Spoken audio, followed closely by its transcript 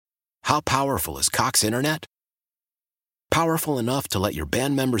How powerful is Cox Internet? Powerful enough to let your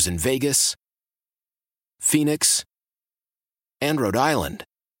band members in Vegas, Phoenix, and Rhode Island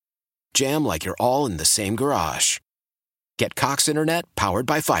jam like you're all in the same garage. Get Cox Internet powered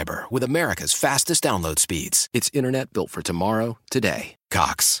by fiber with America's fastest download speeds. It's internet built for tomorrow, today.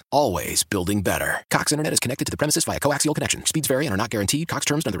 Cox, always building better. Cox Internet is connected to the premises via coaxial connection. Speeds vary and are not guaranteed. Cox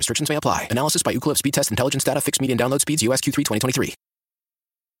terms and other restrictions may apply. Analysis by Ookla Speed Test Intelligence Data. Fixed median download speeds. US Q3 2023.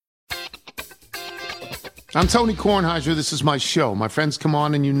 I'm Tony Kornheiser. This is my show. My friends come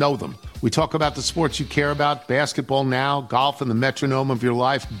on and you know them. We talk about the sports you care about, basketball now, golf, and the metronome of your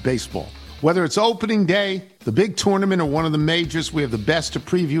life, baseball. Whether it's opening day, the big tournament, or one of the majors, we have the best to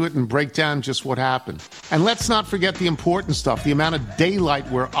preview it and break down just what happened. And let's not forget the important stuff, the amount of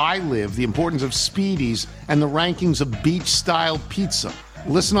daylight where I live, the importance of Speedies, and the rankings of beach-style pizza.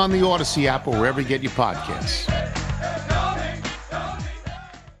 Listen on the Odyssey app or wherever you get your podcasts.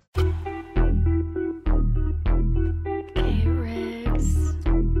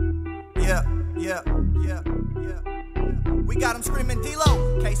 We got them screaming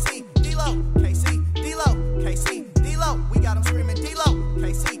D-Lo, KC, D-Lo, KC, D-Lo, KC, D-Lo. We got them screaming D-Lo,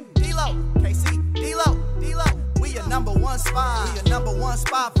 KC, D-Lo, KC, D-Lo, D-Lo. We your number one spot. We your number one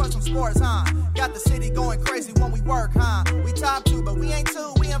spot for some sports, huh? Got the city going crazy when we work, huh? We top two, but we ain't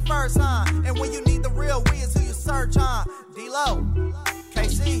two, we in first, huh? And when you need the real, we is who you search, huh? D-Lo,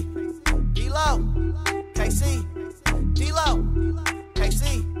 KC, D-Lo, KC, D-Lo,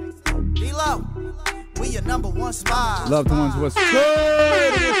 KC, D-Lo. We your number one spot. Loved ones, what's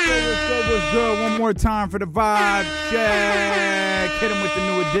good? What's good? One more time for the vibe check. Hit him with the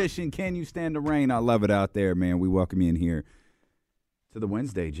new edition. Can you stand the rain? I love it out there, man. We welcome you in here to the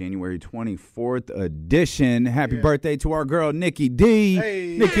Wednesday, January 24th edition. Happy birthday to our girl, Nikki D.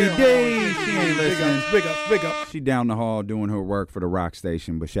 Hey, Nikki D. She ain't listening. Big up. She down the hall doing her work for the rock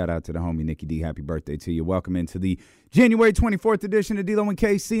station, but shout out to the homie Nikki D. Happy birthday to you. Welcome into the January 24th edition of D-Lo and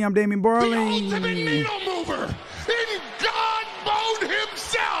KC. I'm Damian Barley. The ultimate needle mover in God mode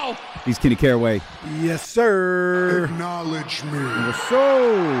himself. He's Kenny Caraway. Yes, sir. Acknowledge me. We're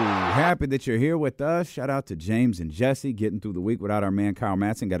so happy that you're here with us. Shout out to James and Jesse getting through the week without our man Kyle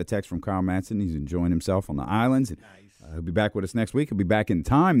Matson. Got a text from Kyle Matson. He's enjoying himself on the islands. Nice. He'll be back with us next week. He'll be back in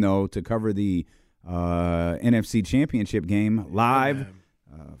time, though, to cover the NFC Championship game live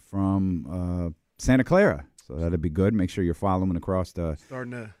from Santa Clara. So that'll be good. Make sure you're following across the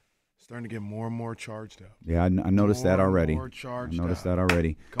Starting to get more and more charged up. Yeah, I noticed that already.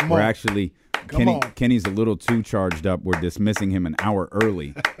 Come We're on. actually Come on. Kenny's a little too charged up. We're dismissing him an hour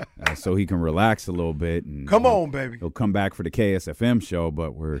early so he can relax a little bit. And Come on, baby. He'll come back for the KSFM show,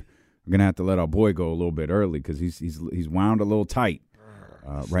 but we're gonna have to let our boy go a little bit early because he's wound a little tight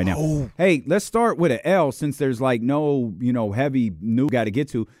right now. Hey, let's start with an L since there's like no heavy new got to get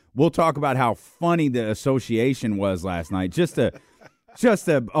to. We'll talk about how funny the association was last night. Just a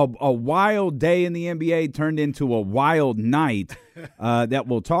wild day in the NBA turned into a wild night that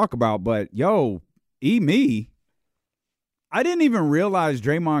we'll talk about. But, I didn't even realize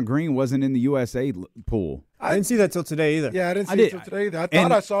Draymond Green wasn't in the USA pool. I didn't see that till today either. Yeah, I didn't see it till today either. I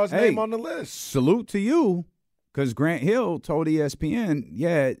thought I saw his name on the list. Salute to you, because Grant Hill told ESPN,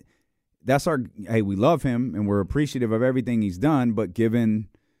 we love him and we're appreciative of everything he's done, but given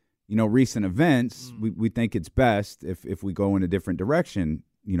 – recent events, we think it's best if we go in a different direction,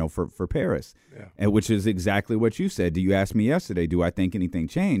 for Paris, which is exactly what you said. You asked me yesterday, do I think anything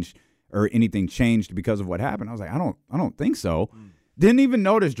changed because of what happened? I was like, I don't think so. Didn't even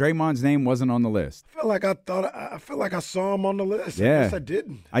notice Draymond's name wasn't on the list. I feel like I saw him on the list. Yeah. I guess I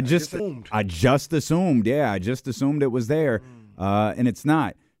didn't. I just assumed. Yeah, I just assumed it was there, and it's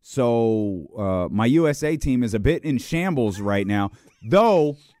not. So my USA team is a bit in shambles right now,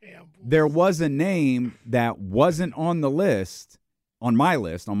 though. There was a name that wasn't on the list, on my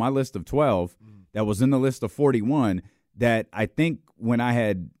list of 12, that was in the list of 41, that I think when I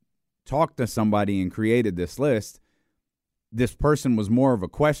had talked to somebody and created this list, this person was more of a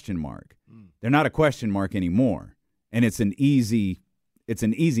question mark. They're not a question mark anymore. And it's an easy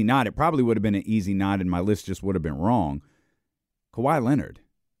nod. It probably would have been an easy nod and my list just would have been wrong. Kawhi Leonard.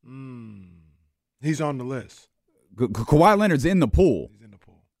 He's on the list. Kawhi Leonard's in the pool.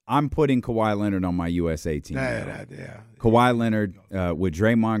 I'm putting Kawhi Leonard on my USA team. Kawhi Leonard with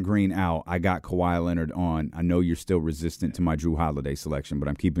Draymond Green out. I got Kawhi Leonard on. I know you're still resistant to my Drew Holiday selection, but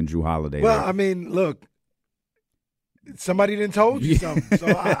I'm keeping Drew Holiday. Well, there. I mean, look, somebody done told you something, so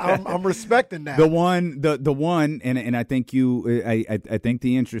I'm respecting that. The one, and I think I think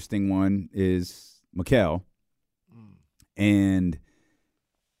the interesting one is Mikal, and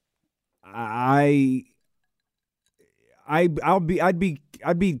I I'd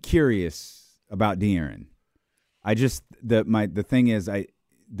be curious about De'Aaron. The thing is,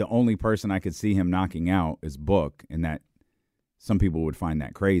 the only person I could see him knocking out is Book, and that some people would find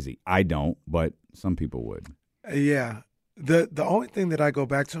that crazy. I don't, but some people would. Yeah. The only thing that I go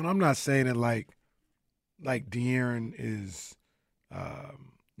back to, and I'm not saying it like De'Aaron is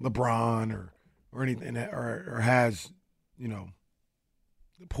LeBron or anything, or has, the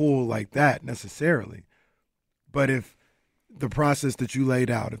pull like that necessarily. But if the process that you laid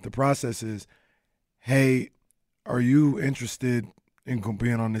out, if the process is, hey, are you interested in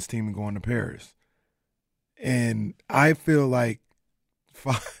being on this team and going to Paris? And I feel like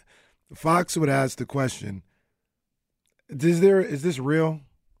Fox would ask the question, is this real?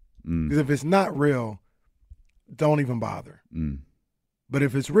 Because if it's not real, don't even bother. But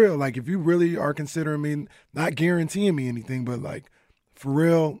if it's real, like if you really are considering me, not guaranteeing me anything, but like for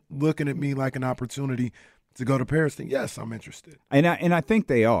real looking at me like an opportunity to go to Paris, then yes, I'm interested. And I think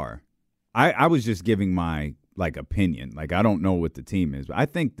they are. I was just giving my opinion. Like, I don't know what the team is, but I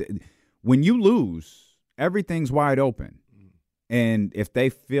think that when you lose, everything's wide open. And if they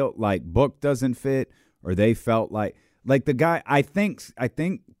feel like Book doesn't fit, or they felt like the guy, I think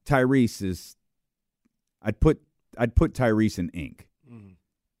Tyrese is. I'd put Tyrese in ink,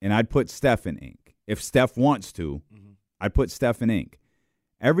 and I'd put Steph in ink. If Steph wants to, I'd put Steph in ink.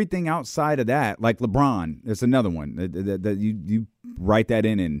 Everything outside of that, like LeBron, there's another one that you write that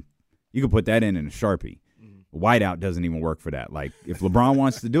in, and you can put that in a Sharpie. Whiteout doesn't even work for that. Like, if LeBron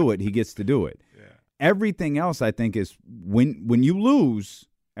wants to do it, he gets to do it. Yeah. Everything else, I think, is when you lose,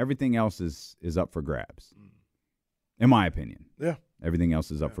 everything else is up for grabs. In my opinion. Yeah. Everything else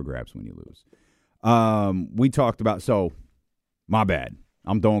is up for grabs when you lose. We talked about, so my bad.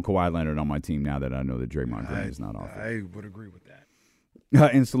 I'm throwing Kawhi Leonard on my team now that I know that Draymond Green is not off. I would agree with that.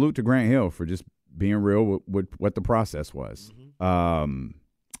 And salute to Grant Hill for just being real with what the process was.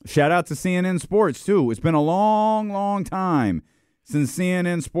 Shout out to CNN Sports, too. It's been a long, long time since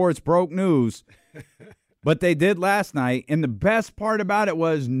CNN Sports broke news. But they did last night, and the best part about it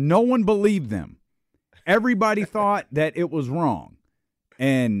was no one believed them. Everybody thought that it was wrong.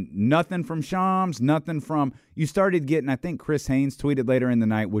 And nothing from Shams, nothing from – you started getting – I think Chris Haynes tweeted later in the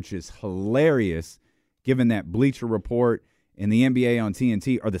night, which is hilarious, given that Bleacher Report and the NBA on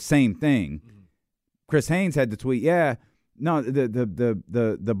TNT are the same thing. Chris Haynes had to tweet, no,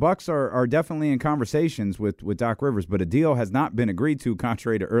 the Bucks are definitely in conversations with Doc Rivers, but a deal has not been agreed to,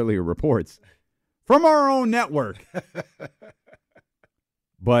 contrary to earlier reports from our own network.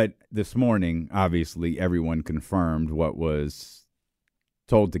 But this morning, obviously, everyone confirmed what was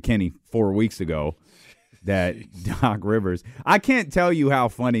told to Kenny 4 weeks ago, that Doc Rivers. I can't tell you how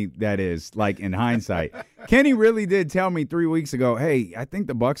funny that is, like, in hindsight. Kenny really did tell me 3 weeks ago, hey, I think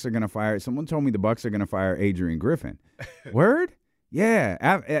the Bucks are going to fire. Someone told me the Bucks are going to fire Adrian Griffin. Word? Yeah.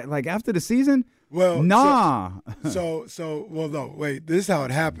 After the season? Well, nah. Well, no, wait. This is how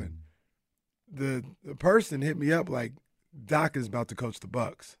it happened. The person hit me up like, Doc is about to coach the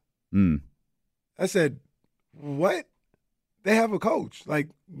Bucks. I said, what? They have a coach. Like,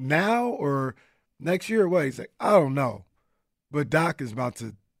 now or next year? What? He's like, I don't know. But Doc is about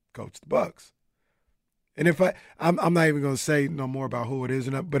to coach the Bucks. And if I'm not even going to say no more about who it is,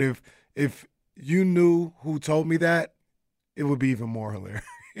 but if you knew who told me that, it would be even more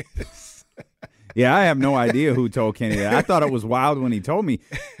hilarious. Yeah, I have no idea who told Kenny that. I thought it was wild when he told me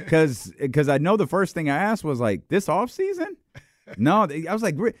because I know the first thing I asked was like, this offseason? No, I was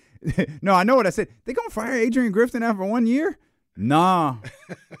like, no, I know what I said. They going to fire Adrian Griffin after 1 year? Nah.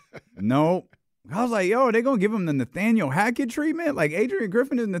 Nope. I was like, yo, they going to give him the Nathaniel Hackett treatment? Like Adrian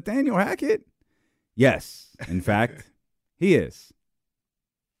Griffin is Nathaniel Hackett? Yes. In fact, he is.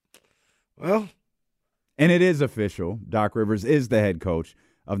 Well. And it is official. Doc Rivers is the head coach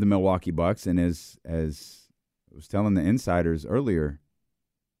of the Milwaukee Bucks. And as I was telling the insiders earlier,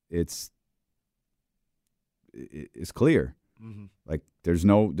 it's clear. Mm-hmm. Like there's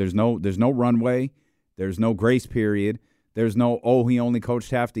no runway. There's no grace period. There's no, he only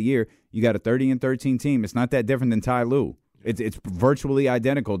coached half the year. You got a 30-13 team. It's not that different than Ty Lue. It's virtually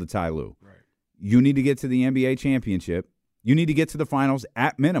identical to Ty Lue. Right. You need to get to the NBA championship. You need to get to the finals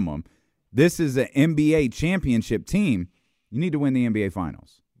at minimum. This is an NBA championship team. You need to win the NBA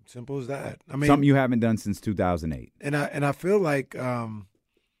finals. Simple as that. I mean, something you haven't done since 2008. And I feel like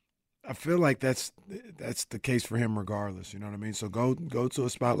that's the case for him regardless. You know what I mean? So go to a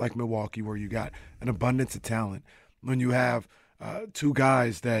spot like Milwaukee where you got an abundance of talent. When you have two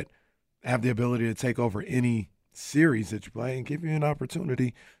guys that have the ability to take over any series that you play and give you an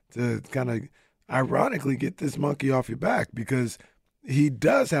opportunity to kind of ironically get this monkey off your back because he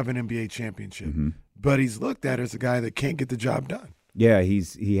does have an NBA championship but he's looked at as a guy that can't get the job done. Yeah,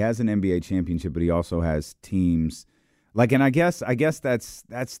 he has an NBA championship, but he also has teams like, and I guess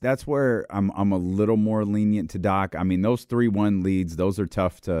that's where I'm a little more lenient to Doc. I mean, those 3-1 leads, those are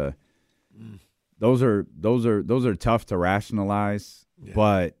tough to those are tough to rationalize. Yeah.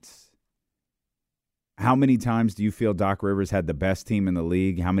 But how many times do you feel Doc Rivers had the best team in the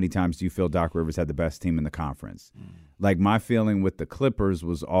league? How many times do you feel Doc Rivers had the best team in the conference? Like, my feeling with the Clippers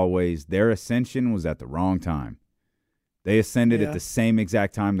was always their ascension was at the wrong time. They ascended at the same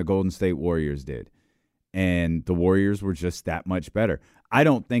exact time the Golden State Warriors did. And the Warriors were just that much better. I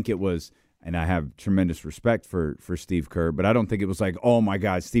don't think it was, and I have tremendous respect for Steve Kerr, but I don't think it was like, oh, my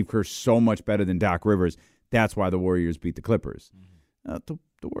God, Steve Kerr's so much better than Doc Rivers. That's why the Warriors beat the Clippers. The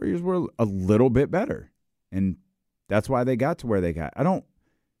Warriors were a little bit better, and that's why they got to where they got. I don't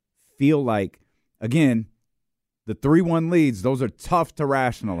feel like, again, the 3-1 leads, those are tough to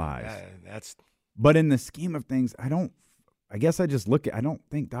rationalize. But in the scheme of things, I don't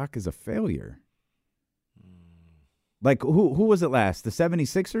think Doc is a failure. Like, who was it last? The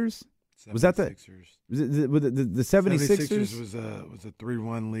 76ers? Was that the 76ers? 76ers was a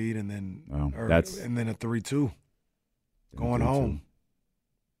 3-1 lead, and then and then a 3-2 going home.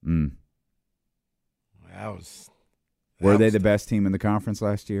 Were they the best team in the conference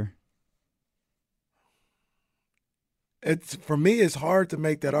last year? For me, it's hard to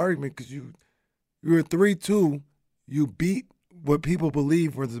make that argument because you were 3-2. You beat what people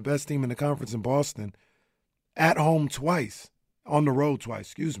believe were the best team in the conference in Boston at home twice, on the road twice,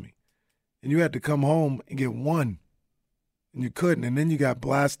 excuse me. And you had to come home and get one, and you couldn't. And then you got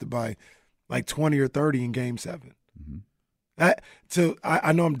blasted by like 20 or 30 in Game 7.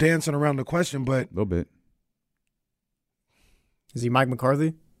 I know I'm dancing around the question, but a little bit. Is he Mike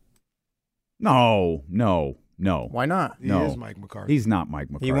McCarthy? No. Why not? He is Mike McCarthy. He's not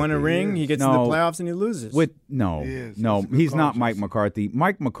Mike McCarthy. He won a ring. He gets in the playoffs and he loses. He's not Mike McCarthy.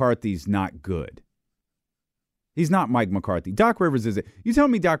 Mike McCarthy's not good. He's not Mike McCarthy. Doc Rivers isn't. You tell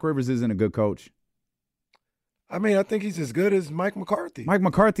me Doc Rivers isn't a good coach? I mean, I think he's as good as Mike McCarthy. Mike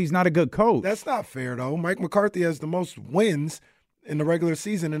McCarthy's not a good coach. That's not fair, though. Mike McCarthy has the most wins in the regular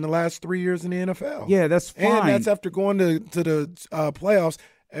season in the last 3 years in the NFL. Yeah, that's fine. And that's after going to the playoffs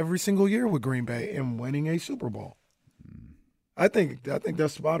every single year with Green Bay and winning a Super Bowl. I think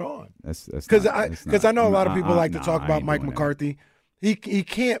that's spot on. That's because I know a lot of people like to talk about Mike McCarthy. He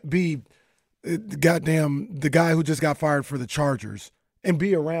can't be the guy who just got fired for the Chargers and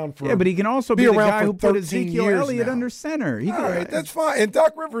be around for. Yeah, but he can also be the guy who put Ezekiel Elliott under center. All right, that's fine. And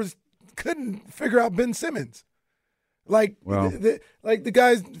Doc Rivers couldn't figure out Ben Simmons. The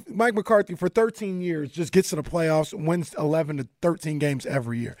guys, Mike McCarthy for 13 years just gets to the playoffs, wins 11 to 13 games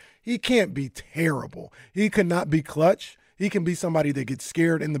every year. He can't be terrible. He cannot be clutch. He can be somebody that gets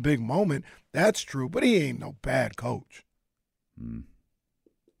scared in the big moment. That's true, but he ain't no bad coach.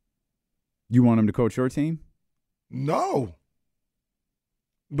 You want him to coach your team? No.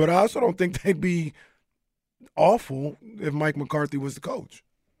 But I also don't think they'd be awful if Mike McCarthy was the coach.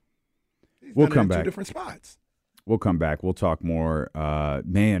 We'll come back. Two different spots. We'll come back. We'll talk more.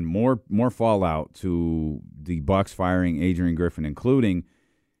 More fallout to the Bucs firing Adrian Griffin, including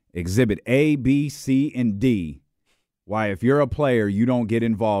Exhibit A, B, C, and D. Why, if you're a player, you don't get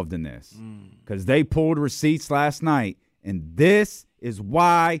involved in this. Because they pulled receipts last night, and this is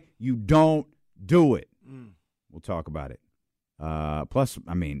why you don't do it. We'll talk about it. Plus,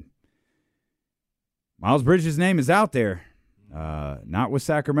 I mean, Miles Bridges' name is out there. Not with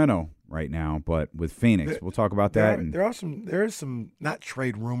Sacramento right now, but with Phoenix. We'll talk about that. There is some not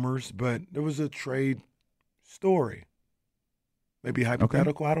trade rumors, but there was a trade story. Maybe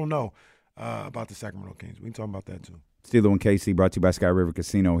hypothetical, okay. I don't know, about the Sacramento Kings. We can talk about that too. Steelo and KC brought to you by Sky River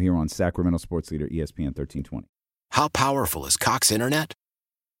Casino here on Sacramento Sports Leader ESPN 1320. How powerful is Cox Internet?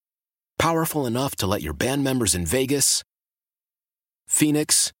 Powerful enough to let your band members in Vegas,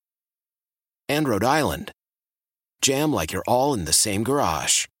 Phoenix, and Rhode Island jam like you're all in the same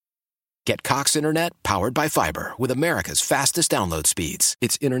garage. Get Cox Internet powered by fiber with America's fastest download speeds.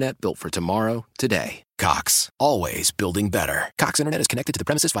 It's internet built for tomorrow, today. Cox, always building better. Cox Internet is connected to the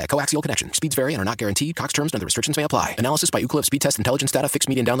premises via coaxial connection. Speeds vary and are not guaranteed. Cox terms and other restrictions may apply. Analysis by Ookla Speed Test Intelligence Data. Fixed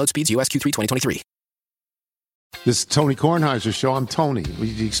median download speeds. US Q3 2023. This is Tony Kornheiser's show. I'm Tony.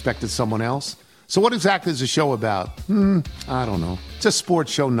 You expected someone else? So what exactly is the show about? I don't know. It's a sports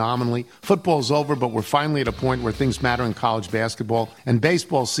show nominally. Football's over, but we're finally at a point where things matter in college basketball, and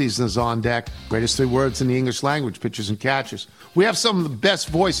baseball season is on deck. Greatest 3 words in the English language, pitchers and catchers. We have some of the best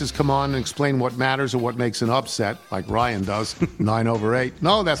voices come on and explain what matters or what makes an upset, like Ryan does, 9/8.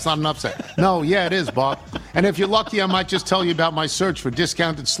 No, that's not an upset. No, yeah, it is, Bob. And if you're lucky, I might just tell you about my search for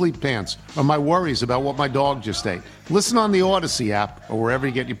discounted sleep pants or my worries about what my dog just ate. Listen on the Odyssey app or wherever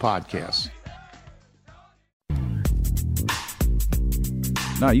you get your podcasts.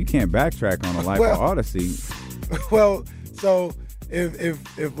 No, you can't backtrack on a Life of Odyssey. Well, so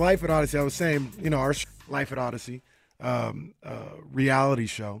if Life at Odyssey, I was saying, our Life at Odyssey reality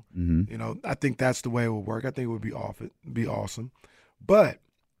show, I think that's the way it would work. I think it would be awesome. But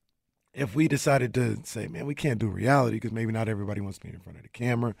if we decided to say, man, we can't do reality because maybe not everybody wants to be in front of the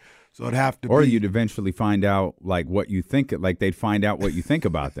camera, so it'd have to or you'd eventually find out like what you think, like they'd find out what you think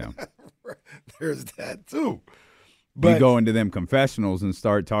about them. There's that too. But you go into them confessionals and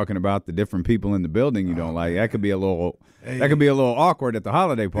start talking about the different people in the building you don't like. That could be a little awkward at the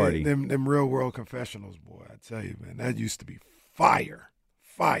holiday party. Them real world confessionals, boy, I tell you, man, that used to be fire.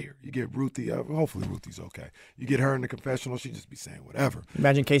 You get Ruthie, hopefully Ruthie's okay. You get her in the confessional, she just be saying whatever.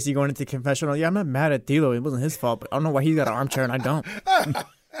 Imagine Casey going into the confessional. Yeah, I'm not mad at D'Lo. It wasn't his fault, but I don't know why he's got an armchair and I don't.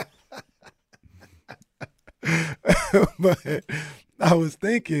 But I was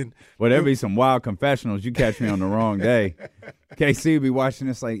thinking. Well, there'd be some wild confessionals. You catch me on the wrong day. KC would be watching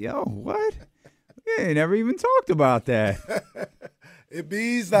this like, yo, what? Yeah, they never even talked about that. It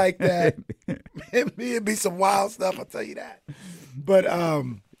bees like that. It'd be some wild stuff, I'll tell you that. But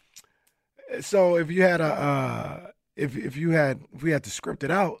so if you had if we had to script it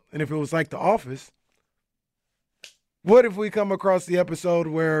out, and if it was like The Office, what if we come across the episode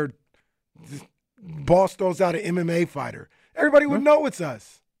where the boss throws out an MMA fighter? Everybody would know it's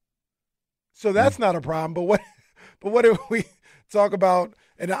us. So that's not a problem. But what if we talk about,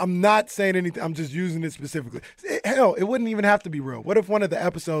 and I'm not saying anything, I'm just using it specifically. Hell, it wouldn't even have to be real. What if one of the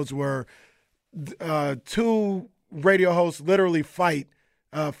episodes were 2 radio hosts literally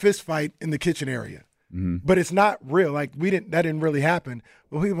fist fight in the kitchen area? Mm-hmm. But it's not real. Like that didn't really happen.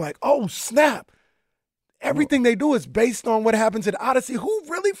 But we were like, oh, snap. Everything they do is based on what happens at Odyssey. Who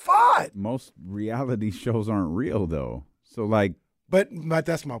really fought? Most reality shows aren't real, though. So, but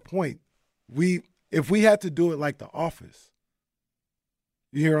that's my point. If we had to do it like The Office,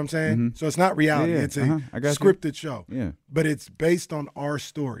 you hear what I'm saying? Mm-hmm. So it's not reality. It's a scripted show. Yeah. But it's based on our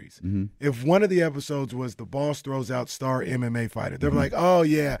stories. Mm-hmm. If one of the episodes was the boss throws out star MMA fighter, they're like, oh,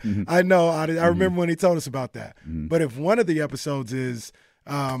 yeah, I know. I remember when he told us about that. Mm-hmm. But if one of the episodes is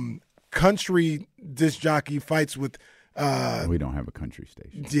country disc jockey fights with we don't have a country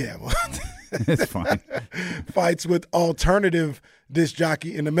station. Yeah, well, it's fine. Fights with alternative disc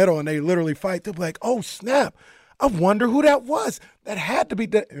jockey in the middle, and they literally fight. They'll be like, "Oh snap! I wonder who that was. That had to be,"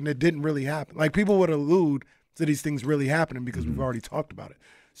 and it didn't really happen. Like people would allude to these things really happening because we've already talked about it.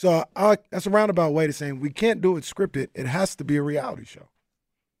 So that's a roundabout way to saying we can't do it scripted. It has to be a reality show.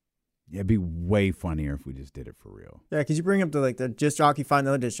 Yeah, it'd be way funnier if we just did it for real. Yeah, because you bring up the disc jockey fight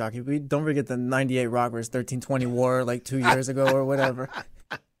another disc jockey. We don't forget the 98 Rock vs. 1320 war 2 years ago or whatever.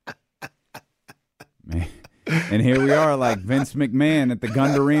 Man. And here we are like Vince McMahon at the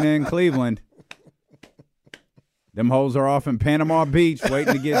Gund Arena in Cleveland. Them hoes are off in Panama Beach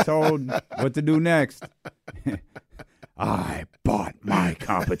waiting to get told what to do next. I bought my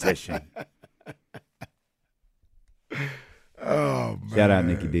competition. Oh, man. Shout out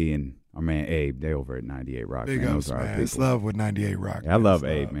Nikki D and our man Abe. They over at 98 Rock. Big ups, man. It's love with 98 Rock. Yeah, I love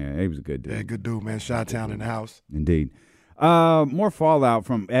Abe, man. Abe's a good dude. Yeah, good dude, man. Chi-Town in the house. Indeed. More fallout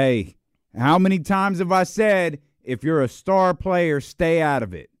from, how many times have I said, if you're a star player, stay out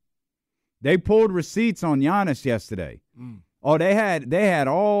of it? They pulled receipts on Giannis yesterday. Oh, they had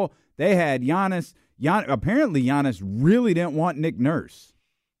Giannis. Apparently Giannis really didn't want Nick Nurse.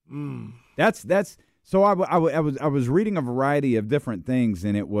 That's so I was reading a variety of different things,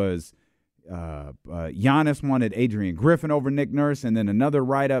 and it was Giannis wanted Adrian Griffin over Nick Nurse, and then another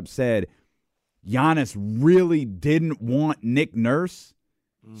write-up said Giannis really didn't want Nick Nurse,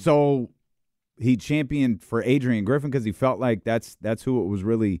 so he championed for Adrian Griffin because he felt like that's who it was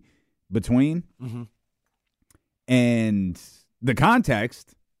really between. Mm-hmm. And the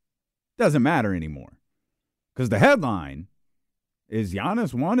context doesn't matter anymore because the headline is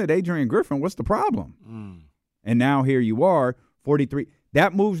Giannis wanted Adrian Griffin. What's the problem? And now here you are, 43.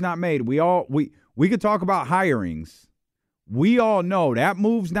 That move's not made. We could talk about hirings. We all know that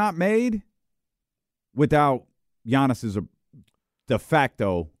move's not made without Giannis's de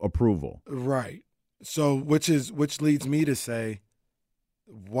facto approval. Right. So which leads me to say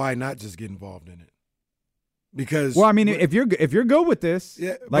why not just get involved in it? Because well, I mean, if you're good with this,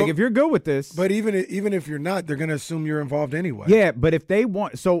 yeah, if you're good with this, but even if you're not, they're going to assume you're involved anyway. Yeah, but if they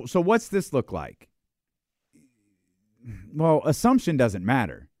want, so what's this look like? Well, assumption doesn't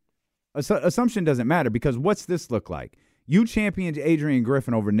matter. Assumption doesn't matter because what's this look like? You championed Adrian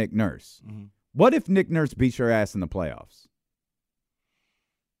Griffin over Nick Nurse. Mm-hmm. What if Nick Nurse beats your ass in the playoffs?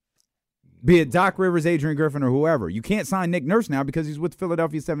 Be it Doc Rivers, Adrian Griffin, or whoever. You can't sign Nick Nurse now because he's with the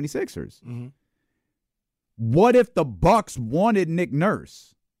Philadelphia 76ers. Mm-hmm. What if the Bucks wanted Nick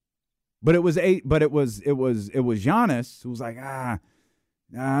Nurse, but it was Giannis who was like, I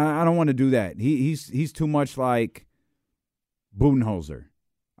don't want to do that. He's too much like Budenholzer.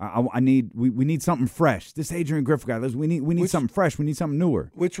 We need something fresh. This Adrian Griffin guy, we need something fresh. We need something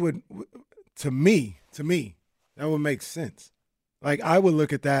newer. Which would, to me, that would make sense. Like I would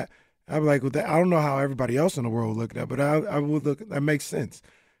look at that. I'd be like, well, I don't know how everybody else in the world would look at that, but I would look. That makes sense.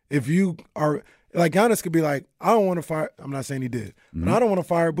 If you are. Like, Giannis could be like, I don't want to fire – I'm not saying he did. Mm-hmm. But I don't want to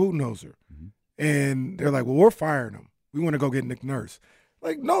fire Budenholzer. Mm-hmm. And they're like, well, we're firing him. We want to go get Nick Nurse.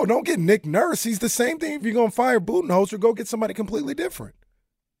 Like, no, don't get Nick Nurse. He's the same thing. If you're going to fire Budenholzer, go get somebody completely different.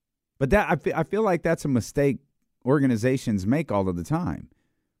 But that I feel like that's a mistake organizations make all of the time.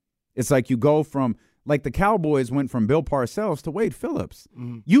 It's like you go from – like the Cowboys went from Bill Parcells to Wade Phillips.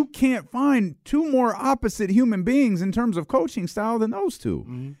 Mm-hmm. You can't find two more opposite human beings in terms of coaching style than those two.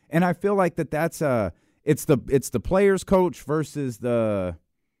 Mm-hmm. And I feel like that's it's the players coach versus the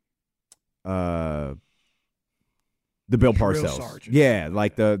Bill Parcells. Yeah,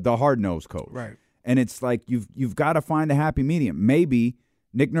 like the hard-nosed coach. Right. And it's like you've got to find a happy medium. Maybe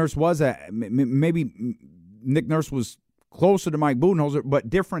Nick Nurse was closer to Mike Budenholzer, but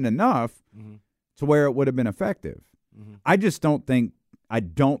different enough to where it would have been effective. Mm-hmm. I don't think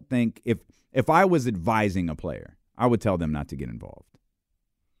if I was advising a player, I would tell them not to get involved.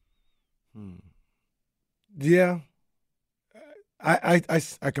 Yeah. I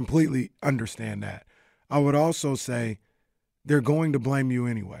completely understand that. I would also say they're going to blame you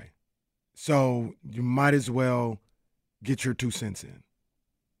anyway. So you might as well get your 2 cents in.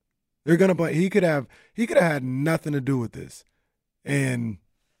 They're going to blame. He could have had nothing to do with this. And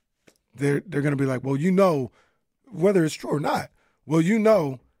they're going to be like, well, whether it's true or not,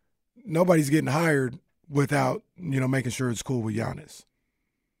 nobody's getting hired without, making sure it's cool with Giannis.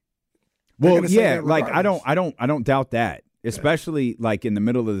 Well, yeah, like I don't doubt that, especially like in the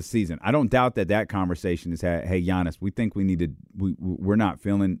middle of the season. I don't doubt that conversation is, hey, Giannis, we think we're not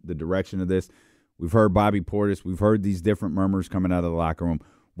feeling the direction of this. We've heard Bobby Portis. We've heard these different murmurs coming out of the locker room.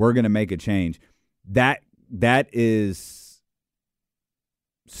 We're going to make a change. That is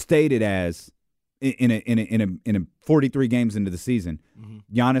stated as in a 43 games into the season,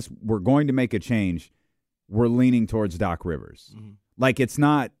 Giannis, we're going to make a change. We're leaning towards Doc Rivers. Mm-hmm. Like it's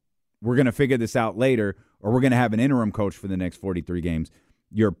not we're going to figure this out later or we're going to have an interim coach for the next 43 games.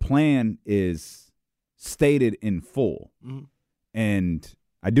 Your plan is stated in full. Mm-hmm. And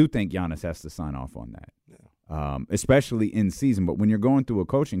I do think Giannis has to sign off on that, especially in season. But when you're going through a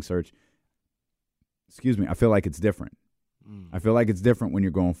coaching search, I feel like it's different. I feel like it's different when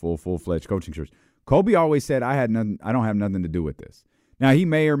you're going full-fledged coaching search. Kobe always said, I don't have nothing to do with this. Now, he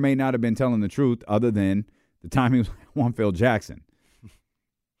may or may not have been telling the truth other than the time he was on Phil Jackson.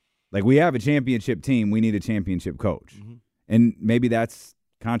 Like, we have a championship team. We need a championship coach. Mm-hmm. And maybe that's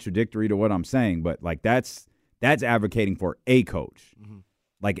contradictory to what I'm saying, but, like, that's advocating for a coach. Mm-hmm.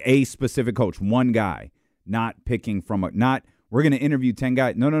 Like, a specific coach, one guy, not picking from we're going to interview 10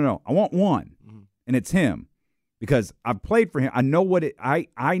 guys. No. I want one, and it's him. Because I've played for him. I know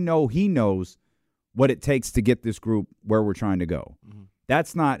I know he knows what it takes to get this group where we're trying to go. Mm-hmm.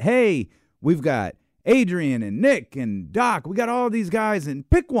 That's not, hey, we've got Adrian and Nick and Doc. We got all these guys and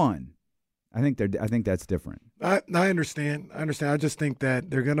pick one. I think that's different. I understand. I just think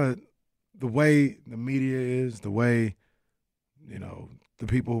that they're gonna the way the media is, the way the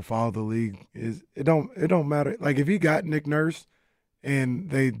people who follow the league is. It don't matter. Like if you got Nick Nurse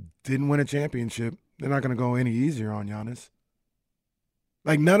and they didn't win a championship, they're not going to go any easier on Giannis.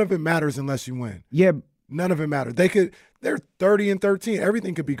 Like, none of it matters unless you win. Yeah. None of it matters. They're 30-13.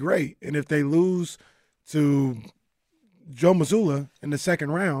 Everything could be great. And if they lose to Joe Mazzulla in the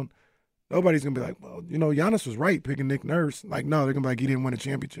second round, nobody's going to be like, well, Giannis was right picking Nick Nurse. Like, no, they're going to be like, he didn't win a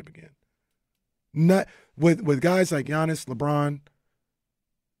championship again. Not with guys like Giannis, LeBron,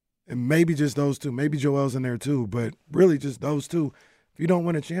 and maybe just those two. Maybe Joel's in there too, but really just those two. If you don't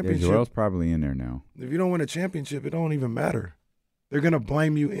win a championship, Joel's probably in there now. If you don't win a championship, it don't even matter. They're gonna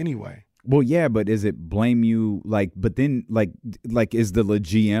blame you anyway. Well, yeah, but is it blame you like? But then, like, is the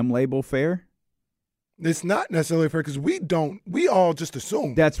GM label fair? It's not necessarily fair because we all just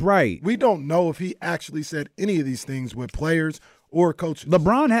assume. That's right. We don't know if he actually said any of these things with players or coaches.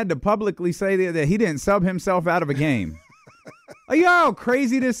 LeBron had to publicly say that he didn't sub himself out of a game. You know how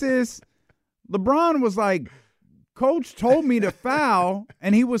crazy this is? LeBron was like, Coach told me to foul,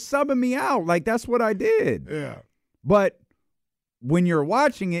 and he was subbing me out. Like, that's what I did. Yeah. But when you're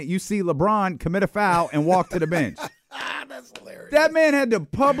watching it, you see LeBron commit a foul and walk to the bench. That's hilarious. That man had to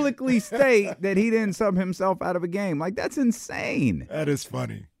publicly state that he didn't sub himself out of a game. Like, that's insane. That is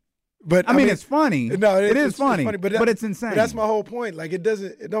funny. But I mean, it's funny. No, it is funny, but it's insane. But that's my whole point. Like, it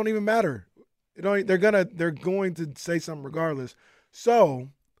don't even matter. They're going to say something regardless. So,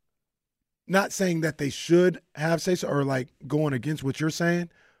 not saying that they should have say so or like going against what you're saying,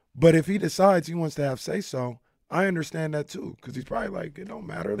 but if he decides he wants to have say so, I understand that too, because he's probably like, it don't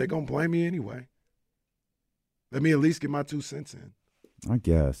matter. They're gonna blame me anyway. Let me at least get my 2 cents in. I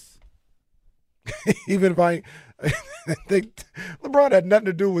guess. Even if I think LeBron had nothing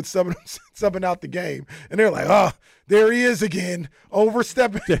to do with subbing out the game. And they're like, oh, there he is again,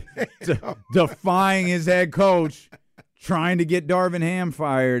 overstepping. Defying his head coach, trying to get Darvin Ham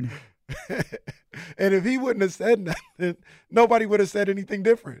fired. And if he wouldn't have said nothing, nobody would have said anything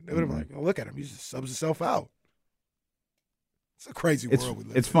different. They would have been like, oh, look at him. He just subs himself out. It's a crazy world we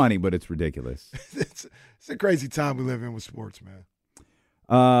live in. It's funny, but it's ridiculous. It's a crazy time we live in with sports, man.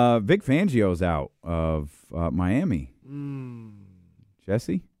 Vic Fangio's out of Miami.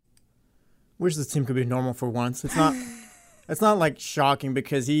 Jesse? Wish this team could be normal for once. It's not. It's not like shocking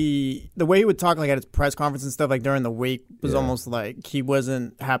because the way he would talk like at his press conference and stuff like during the week was almost like he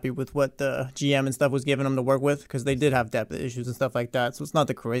wasn't happy with what the GM and stuff was giving him to work with because they did have depth issues and stuff like that. So it's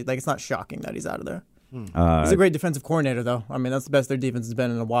not it's not shocking that he's out of there. He's a great defensive coordinator though. I mean, that's the best their defense has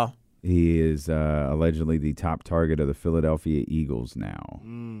been in a while. He is allegedly the top target of the Philadelphia Eagles now.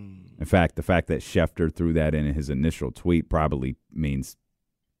 In fact, the fact that Schefter threw that in his initial tweet probably means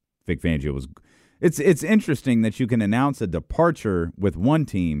Vic Fangio was. It's interesting that you can announce a departure with one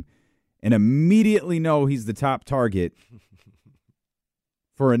team and immediately know he's the top target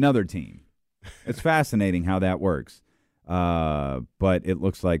for another team. It's fascinating how that works. But it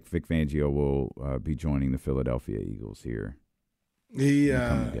looks like Vic Fangio will be joining the Philadelphia Eagles here. Nick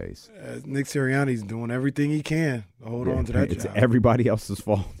Sirianni's doing everything he can to hold on to that job. It's everybody else's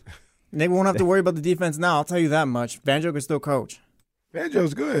fault. They won't have to worry about the defense now. I'll tell you that much. Fangio can still coach.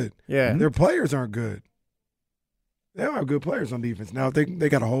 Fangio's good. Yeah. Their players aren't good. They don't have good players on defense. Now, they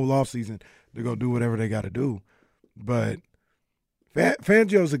got a whole offseason to go do whatever they got to do. But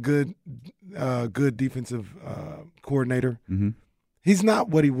Fangio's a good defensive coordinator. Mm-hmm. He's not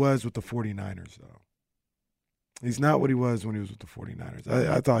what he was with the 49ers, though. He's not what he was when he was with the 49ers.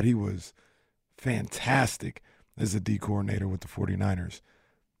 I thought he was fantastic as a D coordinator with the 49ers.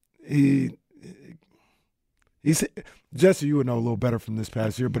 He's Jesse, you would know a little better from this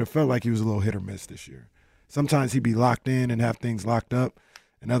past year, but it felt like he was a little hit or miss this year. Sometimes he'd be locked in and have things locked up,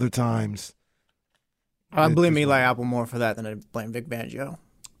 and other times I blame Eli Apple more for that than I blame Vic Fangio.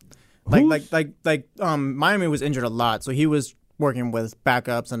 Miami was injured a lot, so he was working with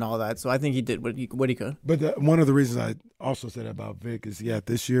backups and all that. So I think he did what he could. But one of the reasons I also said about Vic is,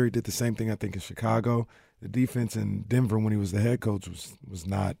 this year he did the same thing, I think, in Chicago. The defense in Denver when he was the head coach was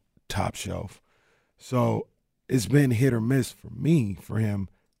not top shelf. So it's been hit or miss for him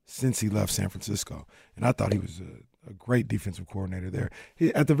since he left San Francisco. And I thought he was a great defensive coordinator there.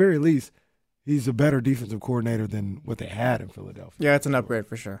 At the very least, he's a better defensive coordinator than what they had in Philadelphia. Yeah, it's an upgrade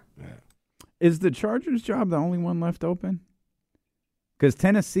for sure. Yeah. Is the Chargers job the only one left open? Because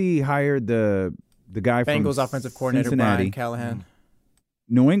Tennessee hired the guy from Bengals offensive coordinator Cincinnati. Brian Callahan.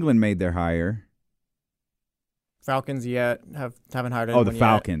 New England made their hire. Falcons haven't hired anyone the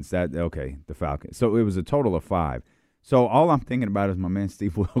Falcons. Yet. The Falcons. So it was a total of 5. So all I'm thinking about is my man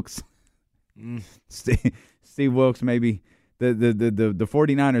Steve Wilks. Steve Wilks, maybe the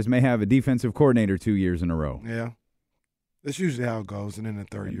 49ers may have a defensive coordinator 2 years in a row. Yeah. That's usually how it goes, and then the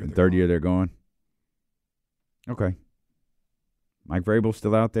third year. They're going. Okay. Mike Vrabel's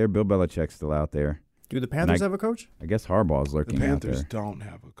still out there. Bill Belichick's still out there. Do the Panthers have a coach? I guess Harbaugh's lurking out there. The Panthers don't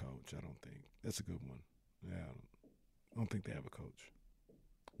have a coach, I don't think. That's a good one. Yeah. I don't think they have a coach.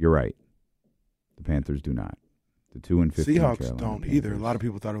 You're right. The Panthers do not. The 2-15 Seahawks Carolina don't Panthers. either. A lot of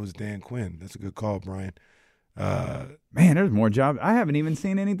people thought it was Dan Quinn. That's a good call, Brian. Man, there's more jobs. I haven't even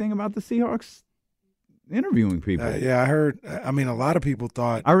seen anything about the Seahawks interviewing people. I heard. I mean, a lot of people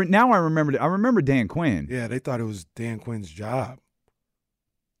thought. I remember Dan Quinn. Yeah, they thought it was Dan Quinn's job.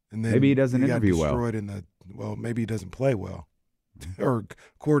 And then maybe he doesn't interview got well. destroyed maybe he doesn't play well. or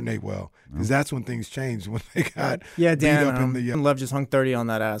coordinate well, because that's when things changed, when they got Yeah, Dan, beat up in the Love just hung 30 on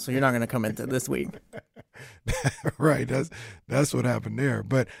that ass, so you're not going to come into this week. right. That's what happened there.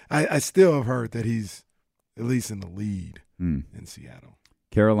 But I still have heard that he's at least in the lead in Seattle.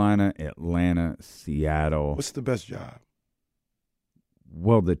 Carolina, Atlanta, Seattle. What's the best job?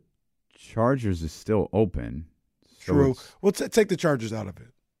 Well, the Chargers is still open. So True. Well, take the Chargers out of it.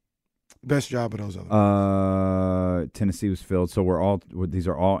 Best job of those other. Tennessee was filled. So these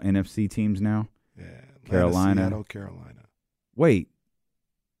are all NFC teams now. Yeah. Carolina, Seattle, Carolina. Wait.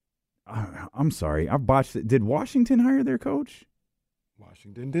 I'm sorry. I botched it. Did Washington hire their coach?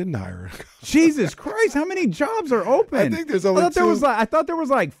 Washington didn't hire. Jesus Christ! How many jobs are open? I think there's only 2. I thought there was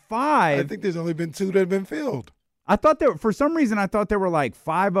like 5. I think there's only been 2 that have been filled. I thought for some reason I thought there were like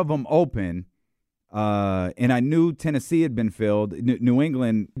 5 of them open. And I knew Tennessee had been filled. New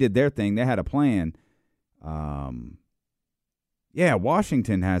England did their thing. They had a plan. Yeah,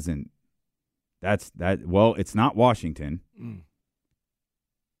 Washington hasn't. Well, it's not Washington.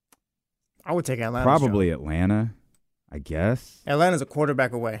 I would take Atlanta. Probably Atlanta, I guess. Atlanta's a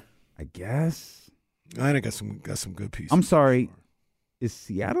quarterback away. I guess. Atlanta got some good pieces. I'm sorry. Is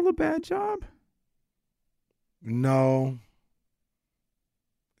Seattle a bad job? No,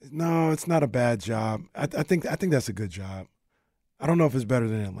 it's not a bad job. I think that's a good job. I don't know if it's better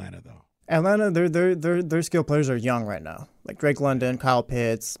than Atlanta though. Atlanta, their skill players are young right now. Like Drake London, Kyle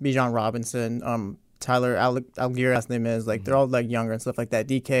Pitts, Bijan Robinson, Tyler Algier, last name is. Like they're all like younger and stuff like that.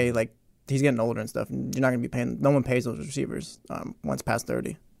 DK, like he's getting older and stuff. And you're not gonna be paying. No one pays those receivers once past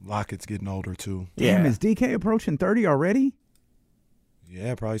 30. Lockett's getting older too. Damn, is DK approaching 30 already?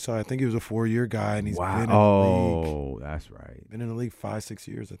 Yeah, probably so. I think he was a 4-year guy, and he's been in the league. Oh, that's right. Been in the league 5-6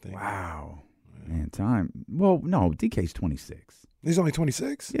 years, I think. Wow. Yeah. Man, time. Well, no, DK's 26. He's only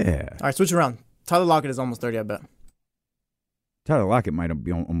 26? Yeah. All right, switch around. Tyler Lockett is almost 30, I bet. Tyler Lockett might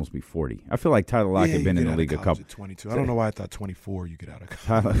almost be 40. I feel like Tyler Lockett been in the league a couple. At 22. I don't know why I thought 24 you get out of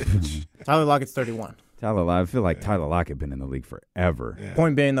college. Tyler Lockett's 31. I feel like Tyler Lockett been in the league forever. Yeah.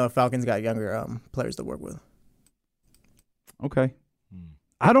 Point being, though, Falcons got younger players to work with. Okay.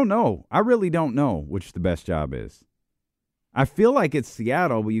 I don't know. I really don't know which the best job is. I feel like it's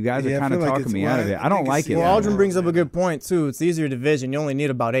Seattle, but you guys are kind of talking me out of it. I don't like it. Well, Aldrin brings up a good point, too. It's the easier division. You only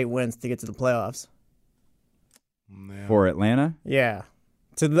need about 8 wins to get to the playoffs. Yeah. For Atlanta? Yeah.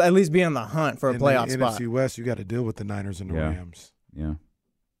 To at least be on the hunt for a playoff spot. NFC West, you got to deal with the Niners and the Rams. Yeah.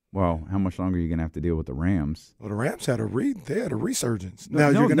 Well, how much longer are you going to have to deal with the Rams? Well, the Rams had a resurgence.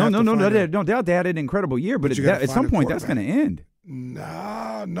 No doubt they had an incredible year, but at some point that's going to end.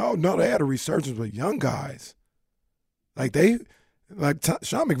 No, they had a resurgence with young guys. Like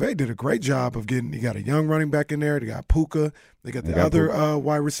Sean McVay did a great job of he got a young running back in there. They got Puka. They got the other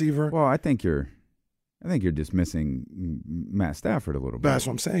wide receiver. Well, I think you're dismissing Matt Stafford a little bit. That's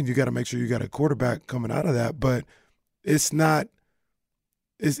what I'm saying. You got to make sure you got a quarterback coming out of that, but it's not.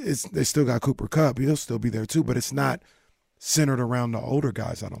 They still got Cooper Kupp. He'll still be there too, but it's not centered around the older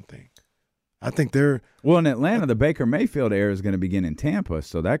guys. I don't think. I think they're in Atlanta. The Baker Mayfield era is going to begin in Tampa,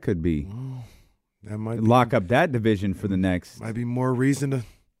 so that could be that might lock up that division for the next. Might be more reason to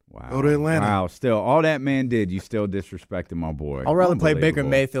go to Atlanta. Wow, still all that man did, you still disrespected my boy. I'd rather play Baker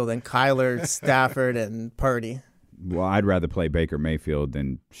Mayfield than Kyler, Stafford, and Purdy. Well, I'd rather play Baker Mayfield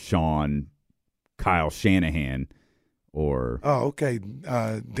than Kyle Shanahan, or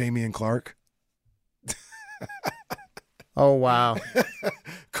Damian Clark. Oh, wow.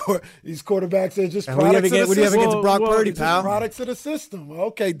 These quarterbacks are just products of the system. What do you have against Brock Purdy, pal? Products of the system.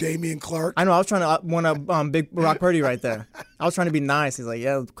 Okay, Damian Clark. I know. I was trying to one-up big Brock Purdy right there. I was trying to be nice. He's like,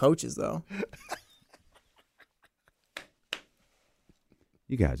 yeah, coaches, though.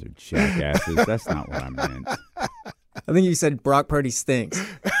 You guys are jackasses. That's not what I meant. I think you said Brock Purdy stinks.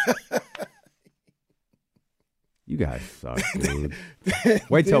 You guys suck, dude.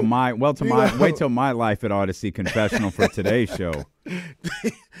 Wait till my life at Odyssey confessional for today's show.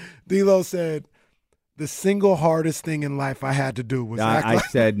 D'Lo said, the single hardest thing in life I had to do was I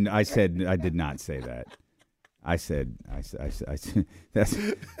said I did not say that. I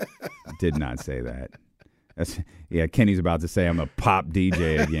did not say that. Kenny's about to say I'm a pop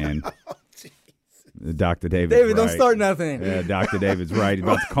DJ again. Dr. David, don't start nothing. Yeah, Dr. David's right. He's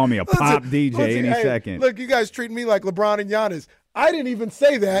about to call me a pop DJ any second. Look, you guys treat me like LeBron and Giannis. I didn't even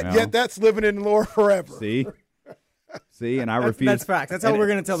say that, yet that's living in lore forever. See, and I refuse. That's fact. That's how we're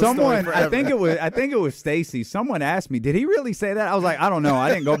going to tell the story forever. I think it was Stacy. Someone asked me, did he really say that? I was like, I don't know. I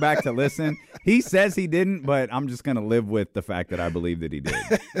didn't go back to listen. He says he didn't, but I'm just going to live with the fact that I believe that he did.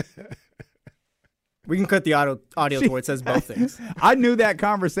 We can cut the audio to where it says both things. I knew that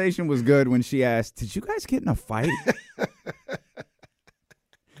conversation was good when she asked, did you guys get in a fight?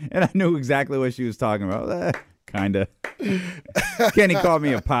 And I knew exactly what she was talking about. Kind of. Kenny called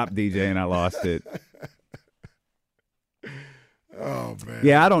me a pop DJ, and I lost it. Oh, man.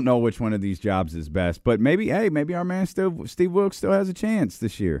 Yeah, I don't know which one of these jobs is best, but maybe our man Steve Wilkes still has a chance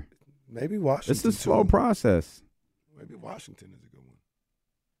this year. Maybe Washington. It's a slow process. Maybe Washington is a good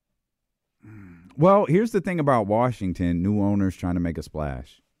one. Well, here's the thing about Washington: new owners trying to make a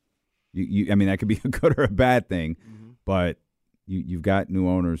splash. I mean, that could be a good or a bad thing, but you've got new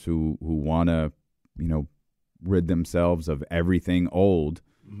owners who want to, rid themselves of everything old.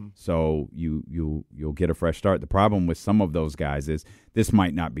 So you'll get a fresh start. The problem with some of those guys is, this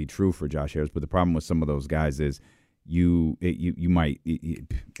might not be true for Josh Harris, but the problem with some of those guys is you might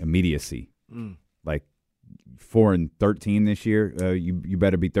immediacy. Like 4-13 this year, you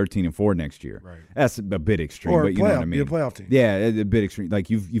better be 13-4 next year. Right. That's a bit extreme, Or but you know what I mean. Be a playoff team. Yeah, a bit extreme. Like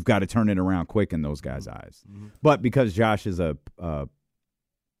you've got to turn it around quick in those guys' eyes. But because Josh is a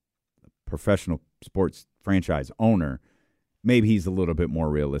professional sports franchise owner, maybe he's a little bit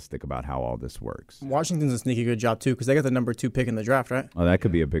more realistic about how all this works. Washington's a sneaky good job, too, because they got the number 2 pick in the draft, right? Oh, that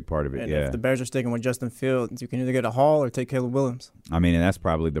could be a big part of it, And yeah. if the Bears are sticking with Justin Fields, you can either get a Hall or take Caleb Williams. I mean, and that's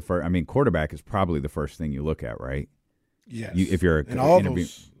probably the first. I mean, quarterback is probably the first thing you look at, right? Yes. If you're and all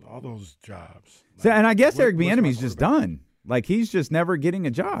those jobs. So, and I guess Eric what's my Bieniemy's just done. Like, he's just never getting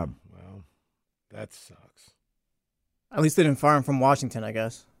a job. Well, that sucks. At least they didn't fire him from Washington, I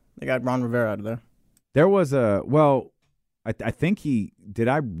guess. They got Ron Rivera out of there. There was I think did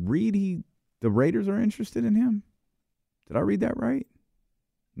I read the Raiders are interested in him? Did I read that right?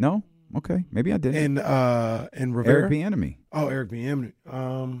 No? Okay. Maybe I didn't. And Rivera? Eric Bieniemy. Oh, Eric Bieniemy.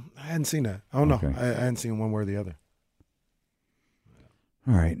 I hadn't seen that. I don't know. Okay. I hadn't seen one way or the other.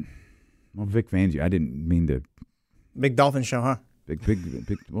 All right. Well, Vic Fangio, I didn't mean to. Big Dolphin show, huh? Big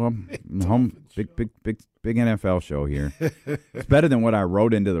NFL show here. It's better than what I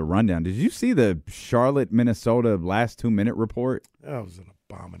wrote into the rundown. Did you see the Charlotte, Minnesota last 2-minute report? That was an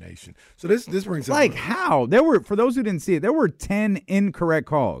abomination. So this brings up Like how? For those who didn't see it, there were 10 incorrect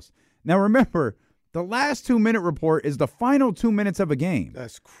calls. Now remember, the last 2-minute report is the final 2 minutes of a game.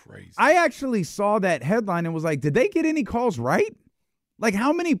 That's crazy. I actually saw that headline and was like, did they get any calls right? Like,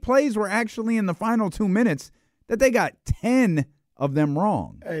 how many plays were actually in the final 2 minutes that they got 10 of them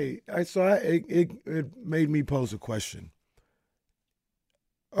wrong? Hey, it made me pose a question.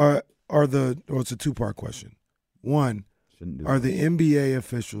 It's a two-part question. One, are the NBA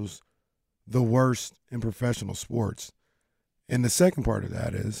officials the worst in professional sports? And the second part of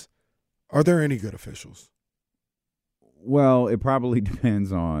that is, are there any good officials? Well, it probably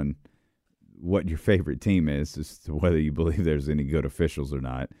depends on what your favorite team is as to whether you believe there's any good officials or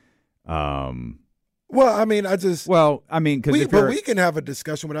not. Well, I mean, because we can have a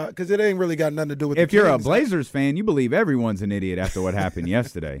discussion without, because it ain't really got nothing to do with. If you're a Blazers fan, you believe everyone's an idiot after what happened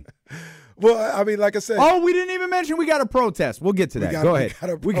yesterday. Well, I mean, like I said. Oh, we didn't even mention we got a protest. We'll get to that. Go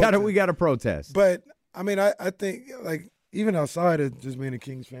ahead. We got a protest. But I mean, I think like even outside of just being a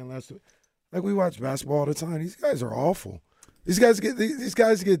Kings fan last week, like we watch basketball all the time. These guys are awful. These guys get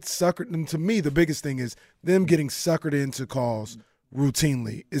suckered. And to me, the biggest thing is them getting suckered into calls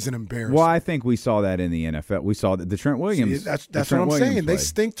routinely is an embarrassment. Well, I think we saw that in the NFL. We saw that the Trent Williams. See, that's what I'm saying. They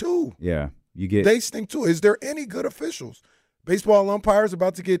stink too. Yeah, they stink too. Is there any good officials? Baseball umpires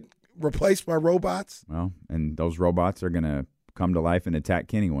about to get replaced by robots. Well, and those robots are going to come to life and attack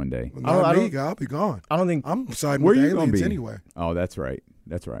Kenny one day. Well, I'll be gone. I don't think I'm siding with the aliens anyway. Oh, that's right.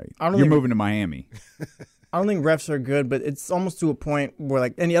 That's right. You're moving to Miami. I don't think refs are good, but it's almost to a point where I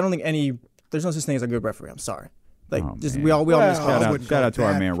don't think there's no such thing as a good referee. I'm sorry. Like we all miss calls. Shout out to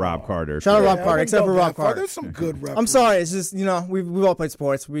our man Rob Carter. Shout out Rob Carter, except for Rob Carter. There's some good referees. I'm sorry. It's just we've all played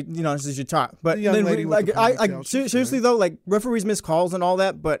sports. This is your talk. But then seriously though, like referees miss calls and all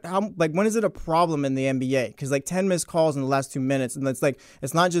that. But when is it a problem in the NBA? Because 10 missed calls in the last 2 minutes, and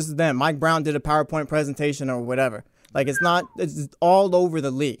it's not just them. Mike Brown did a PowerPoint presentation or whatever. It's all over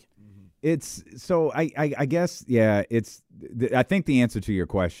the league. It's so I guess I think the answer to your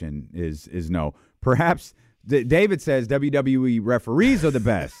question is no. Perhaps David says WWE referees are the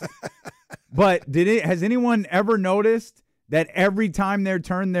best, but has anyone ever noticed that every time they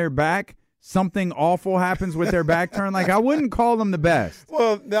turn their back, something awful happens with their back turn? I wouldn't call them the best.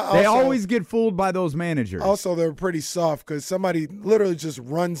 Well, they always get fooled by those managers. Also, they're pretty soft because somebody literally just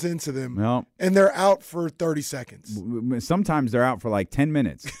runs into them, and they're out for 30 seconds. Sometimes they're out for 10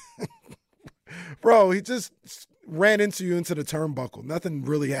 minutes. Bro, he just ran into you into the turnbuckle. Nothing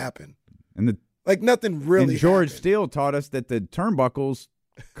really happened. And nothing really. And George happened. Steele taught us that the turnbuckle's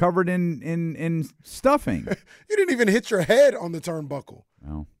covered in stuffing. You didn't even hit your head on the turnbuckle.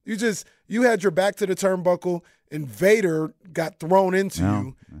 No. You had your back to the turnbuckle, and Vader got thrown into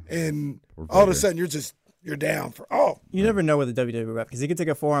you, and all of a sudden you're down for You never know with the WWE ref because he could take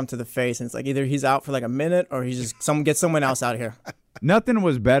a forearm to the face, and it's like either he's out for like a minute or he just gets someone else out of here. Nothing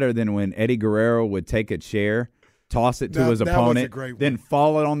was better than when Eddie Guerrero would take a chair, toss it to his opponent, then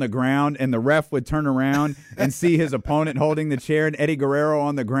fall it on the ground, and the ref would turn around and see his opponent holding the chair and Eddie Guerrero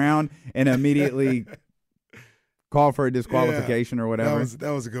on the ground and immediately call for a disqualification or whatever.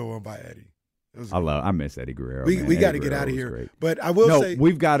 That was a good one by Eddie. I miss Eddie Guerrero. We got to get out of here. Great. But I will say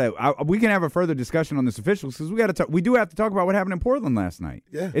we've got to. We can have a further discussion on this officials because we got to talk. We do have to talk about what happened in Portland last night.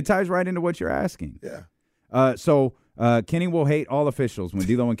 Yeah, it ties right into what you're asking. Yeah. So Kenny will hate all officials when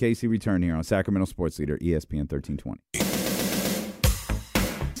D'Lo and Casey return here on Sacramento Sports Leader ESPN 1320.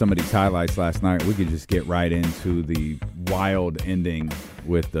 Some of these highlights last night. We could just get right into the wild ending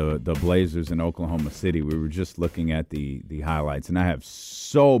with the Blazers in Oklahoma City. We were just looking at the highlights, and I have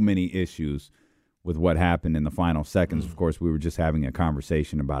so many issues with what happened in the final seconds. Of course, we were just having a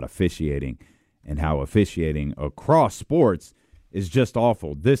conversation about officiating and how officiating across sports is just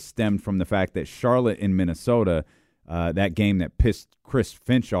awful. This stemmed from the fact that Charlotte and Minnesota, that game that pissed Chris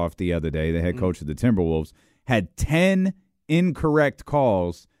Finch off the other day, the head coach of the Timberwolves, had 10 incorrect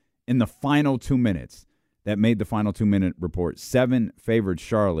calls in the final 2 minutes that made the final 2-minute report. 7 favored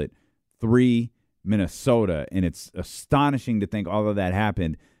Charlotte, 3 Minnesota, and it's astonishing to think all of that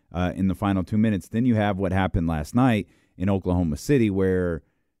happened in the final 2 minutes. Then you have what happened last night in Oklahoma City where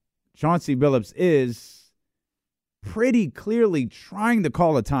Chauncey Billups is pretty clearly trying to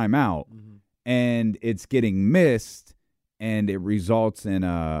call a timeout, and it's getting missed, and it results in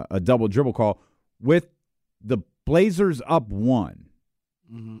a double dribble call with the Blazers up 1.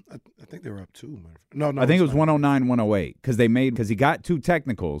 I think they were up 2. No, I think it was 109-108 because he got 2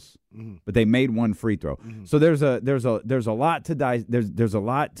 technicals, but they made 1 free throw. So there's a lot to there's a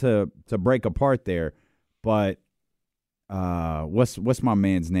lot to break apart there. But what's my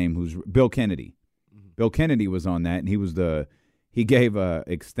man's name? Who's Bill Kennedy? Bill Kennedy was on that, and he gave a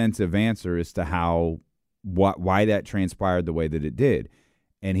extensive answer as to why that transpired the way that it did,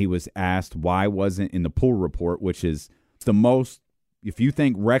 and he was asked why wasn't in the Poole report, which is the most. If you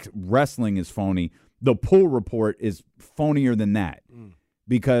think wrestling is phony, the Poole report is phonier than that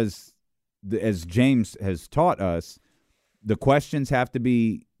because, as James has taught us, the questions have to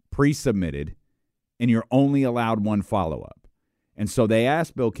be pre-submitted, and you're only allowed 1 follow-up. And so they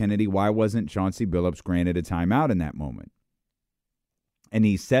asked Bill Kennedy why wasn't Chauncey Billups granted a timeout in that moment. And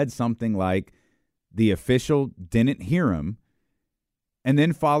he said something like the official didn't hear him, and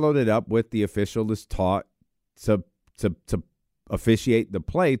then followed it up with the official is taught to officiate the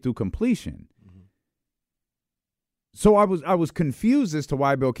play through completion. So I was confused as to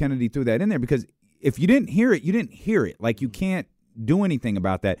why Bill Kennedy threw that in there, because if you didn't hear it, you didn't hear it. Like, you can't do anything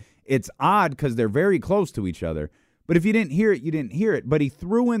about that. It's odd because they're very close to each other. But if you didn't hear it, you didn't hear it. But he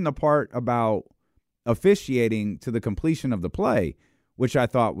threw in the part about officiating to the completion of the play, which I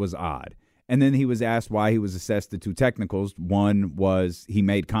thought was odd. And then he was asked why he was assessed the 2 technicals. One was he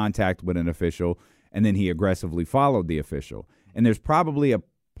made contact with an official, and then he aggressively followed the official. And there's probably a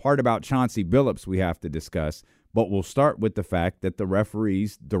part about Chauncey Billups we have to discuss, but we'll start with the fact that the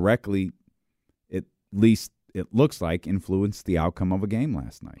referees directly, at least it looks like, influenced the outcome of a game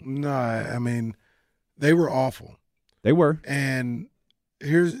last night. No, I mean, they were awful. They were. And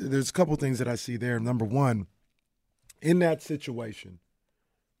there's a couple things that I see there. Number one, in that situation,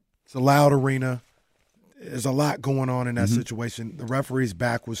 it's a loud arena. There's a lot going on in that situation. The referee's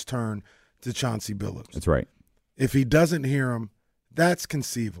back was turned to Chauncey Billups. That's right. If he doesn't hear him, that's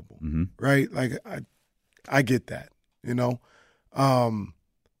conceivable, right? Like, I get that, you know.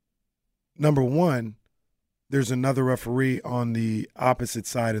 Number one, there's another referee on the opposite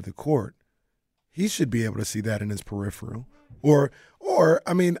side of the court. He should be able to see that in his peripheral. Or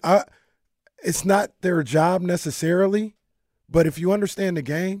I mean, it's not their job necessarily, but if you understand the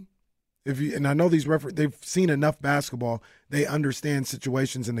game, and I know these referees, they've seen enough basketball, they understand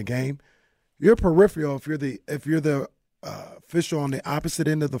situations in the game. Your peripheral, if you're the official on the opposite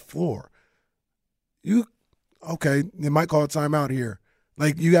end of the floor, they might call a timeout here.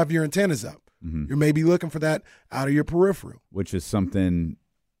 Like, you have your antennas up. You're maybe looking for that out of your peripheral, which is something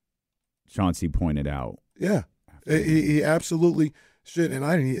Chauncey pointed out. Yeah, he absolutely should. And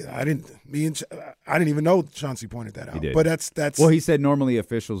I didn't even know Chauncey pointed that out. He did. But that's well, he said normally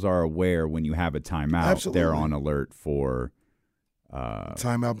officials are aware when you have a timeout. Absolutely. They're on alert for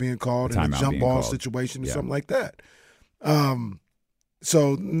timeout being called in a jump ball situation or something like that.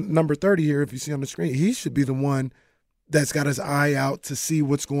 So number 30 here, if you see on the screen, he should be the one that's got his eye out to see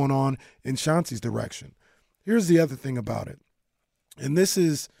what's going on in Chauncey's direction. Here's the other thing about it, and this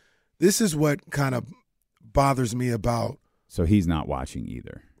is what kind of bothers me about. So he's not watching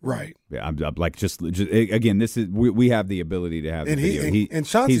either. Right. Yeah, I'm like just again. This is we have the ability to have the video. And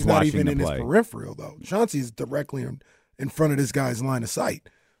Chauncey's not even in his play. peripheral though. Chauncey's directly in front of this guy's line of sight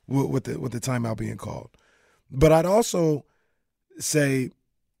with the timeout being called. But I'd also say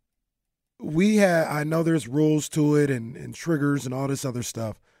I know there's rules to it and triggers and all this other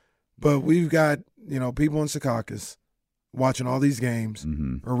stuff, but we've got people in Secaucus watching all these games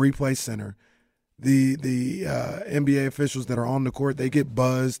or Replay Center. The NBA officials that are on the court, they get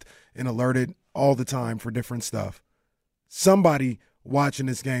buzzed and alerted all the time for different stuff. Somebody watching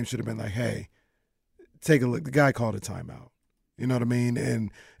this game should have been like, hey, take a look. The guy called a timeout. You know what I mean?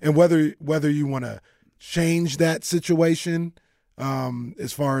 And whether you want to change that situation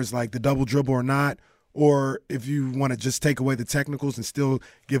as far as like the double dribble or not, or if you want to just take away the technicals and still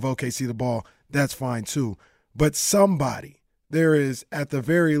give OKC the ball, that's fine too. But there is at the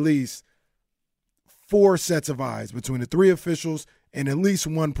very least 4 sets of eyes between the 3 officials and at least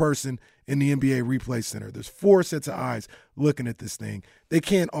one person in the NBA Replay Center. There's 4 sets of eyes looking at this thing. They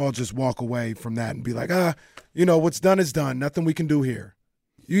can't all just walk away from that and be like, what's done is done. Nothing we can do here.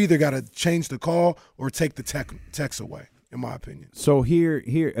 You either got to change the call or take the text away, in my opinion. So here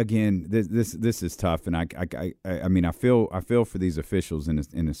again, this is tough, and I mean I feel for these officials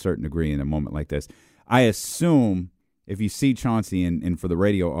in a certain degree in a moment like this. I assume if you see Chauncey and for the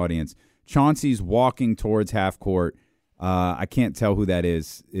radio audience, Chauncey's walking towards half court. I can't tell who that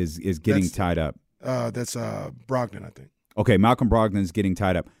is getting tied up. That's Brogdon, I think. Okay, Malcolm Brogdon's getting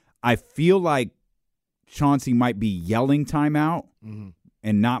tied up. I feel like Chauncey might be yelling timeout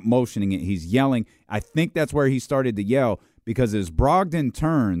and not motioning it. He's yelling. I think that's where he started to yell because as Brogdon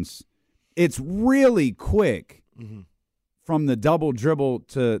turns, it's really quick from the double dribble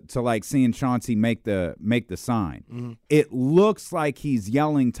to like seeing Chauncey make the sign. It looks like he's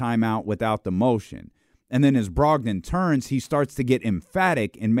yelling timeout without the motion. And then as Brogdon turns, he starts to get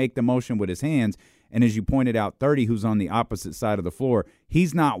emphatic and make the motion with his hands. And as you pointed out, 30, who's on the opposite side of the floor,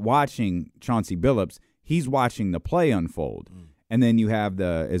 he's not watching Chauncey Billups. He's watching the play unfold. And then you have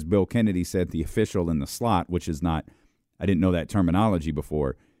as Bill Kennedy said, the official in the slot, which is not, I didn't know that terminology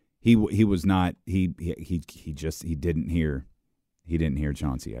before. He was not, he didn't hear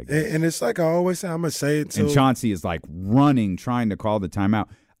Chauncey, I guess. And it's like I always say, I'm going to say it. And Chauncey is like running, trying to call the timeout.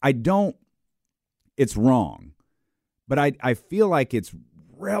 It's wrong, but I feel like it's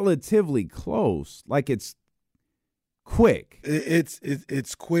relatively close, like it's quick.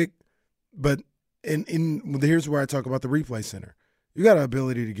 It's quick, but here's where I talk about the Replay Center. You got an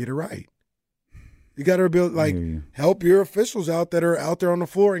ability to get it right. You got to ability help your officials out that are out there on the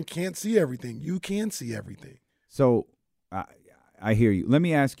floor and can't see everything. You can see everything. So I hear you. Let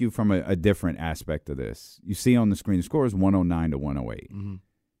me ask you from a different aspect of this. You see on the screen, the score is 109 to 108.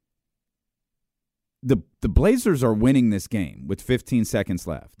 The Blazers are winning this game with 15 seconds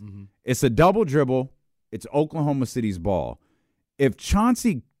left. It's a double dribble. It's Oklahoma City's ball. If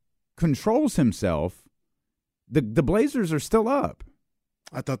Chauncey controls himself, the Blazers are still up.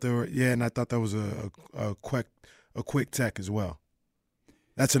 I thought they were, and I thought that was a quick tech as well.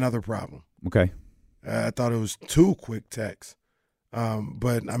 That's another problem. Okay. I thought it was 2 quick techs.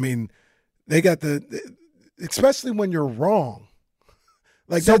 But, I mean, they got especially when you're wrong.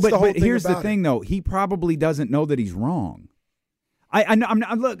 Like that's the whole thing. But here's the thing, though. He probably doesn't know that he's wrong. I'm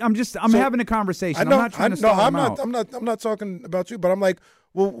having a conversation. I'm not trying to stall him out. I'm not talking about you, but I'm like,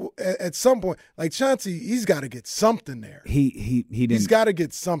 well, at some point, like Chauncey, he's got to get something there. He didn't. He's got to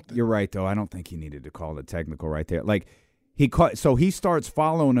get something. You're right, though. I don't think he needed to call the technical right there. Like he caught, so he starts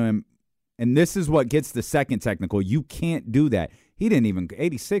following him, and this is what gets the second technical. You can't do that. He didn't even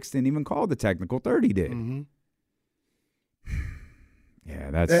 86 didn't even call the technical. 30 did.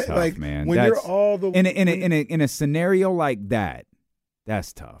 Yeah, that's tough, like, man. When you're all the in a scenario like that,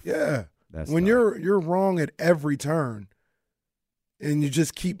 that's tough. Yeah, that's when tough. you're wrong at every turn, and you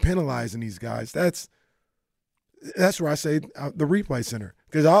just keep penalizing these guys. That's where I say the Replay Center,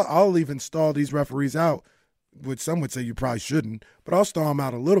 because I'll even stall these referees out, which some would say you probably shouldn't, but I'll stall them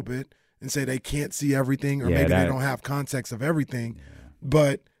out a little bit and say they can't see everything, or maybe they don't have context of everything. Yeah.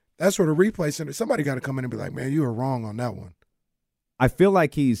 But that's where the Replay Center. Somebody got to come in and be like, "Man, you were wrong on that one." I feel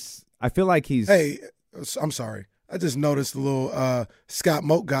like he's. Hey, I'm sorry. I just noticed the little Scott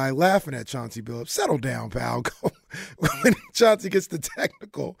Moak guy laughing at Chauncey Billups. Settle down, pal. When Chauncey gets the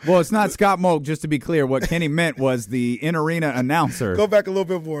technical. Well, it's not Scott Moak, just to be clear. What Kenny meant was the in-arena announcer. Go back a little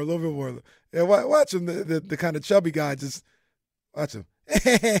bit more. Yeah, watch him, the kind of chubby guy. Just watch him.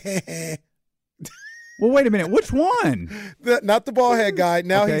 Well, wait a minute. Which one? Not the ball head guy.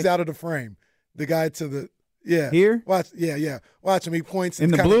 Now Okay. He's out of the frame. The guy to the Here? Watch. Yeah. Watch him. He points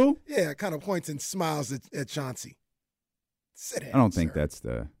in the blue. Kind of points and smiles at Chauncey. Sit down, I don't think sir. that's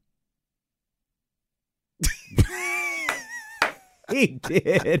the. He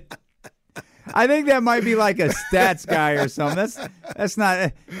did. I think that might be like a stats guy or something. That's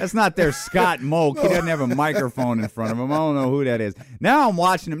not their Scott Moak. He doesn't have a microphone in front of him. I don't know who that is. Now I'm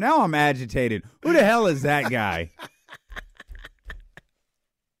watching him. Now I'm agitated. Who the hell is that guy?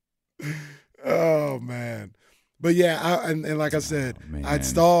 Oh man, but yeah, and like I said, man. I'd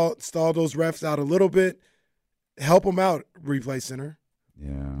stall those refs out a little bit, help them out, replay center.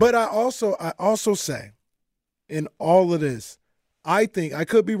 Yeah. But I also say, in all of this, I think I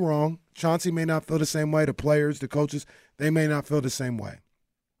could be wrong. Chauncey may not feel the same way. The players, the coaches, they may not feel the same way.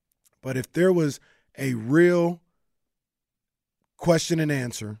 But if there was a real question and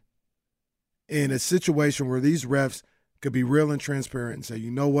answer in a situation where these refs could be real and transparent and say, you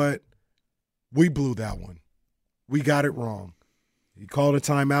know what, we blew that one. We got it wrong. He called a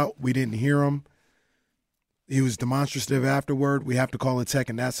timeout. We didn't hear him. He was demonstrative afterward. We have to call a tech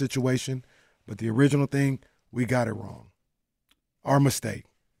in that situation. But the original thing, we got it wrong. Our mistake.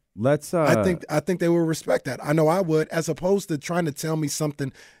 Let's. I think they will respect that. I know I would, as opposed to trying to tell me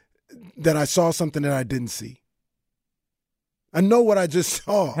something that I saw something that I didn't see. I know what I just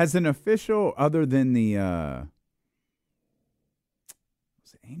saw. Has an official other than the was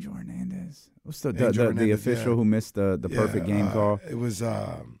it Angel Hernandez? What's the official who missed the perfect game call? It was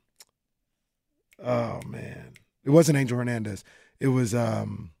oh man, it wasn't Angel Hernandez. It was because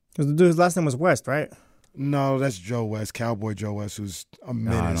the dude's last name was West, right? No, that's Joe West, Cowboy Joe West, who's a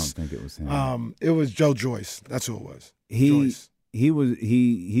menace. No, I don't think it was him. It was Joe Joyce. That's who it was. He's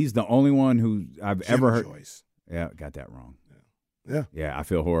the only one who I've Jim ever heard. Joyce. Yeah, got that wrong. Yeah. I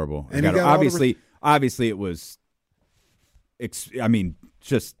feel horrible. And he got all the obviously it was.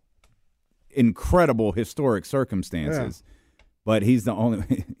 Just incredible historic circumstances. Yeah. But he's the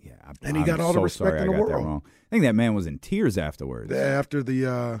only. Yeah, and he got all the respect in the world. That wrong. I think that man was in tears afterwards. After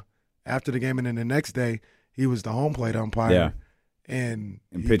the game, and then the next day he was the home plate umpire. Yeah. And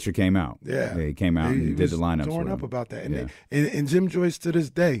pitcher came out. Yeah, he came out and did the lineups. Torn up about that, and, yeah. and Jim Joyce to this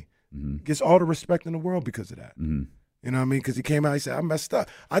day gets all the respect in the world because of that. Mm-hmm. You know what I mean? Because he came out, he said, "I messed up."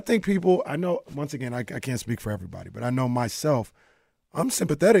 I think people. I know. Once again, I can't speak for everybody, but I know myself. I'm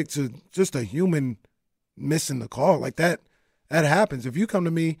sympathetic to just a human missing the call like that. That happens. If you come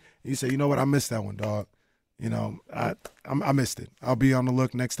to me and you say, "You know what? I missed that one, dog. You know, I missed it. I'll be on the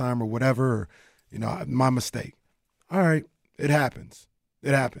look next time or whatever. Or, you know, my mistake." All right, it happens.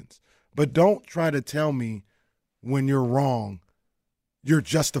 It happens. But don't try to tell me when you're wrong, you're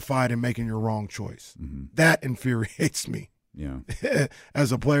justified in making your wrong choice. Mm-hmm. That infuriates me. Yeah.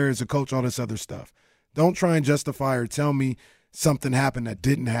 As a player, as a coach, all this other stuff. Don't try and justify or tell me something happened that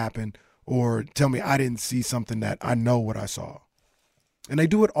didn't happen, or tell me I didn't see something that I know what I saw. And they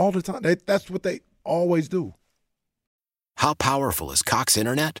do it all the time. That's what they always do. How powerful is Cox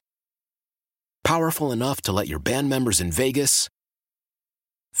Internet? Powerful enough to let your band members in Vegas,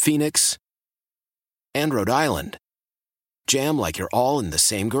 Phoenix, and Rhode Island jam like you're all in the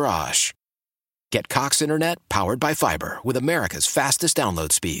same garage. Get Cox Internet powered by fiber with America's fastest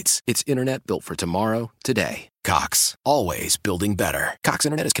download speeds. It's internet built for tomorrow, today. Cox, always building better. Cox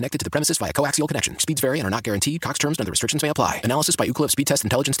Internet is connected to the premises via coaxial connection. Speeds vary and are not guaranteed. Cox terms and other restrictions may apply. Analysis by Ookla of Speed Test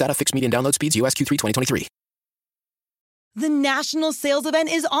Intelligence data. Fixed median download speeds. US Q3 2023. The national sales event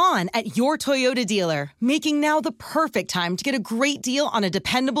is on at your Toyota dealer, making now the perfect time to get a great deal on a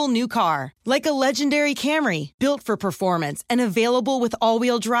dependable new car. Like a legendary Camry, built for performance and available with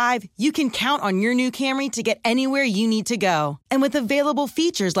all-wheel drive, you can count on your new Camry to get anywhere you need to go. And with available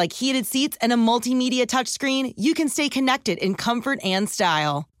features like heated seats and a multimedia touchscreen, you can stay connected in comfort and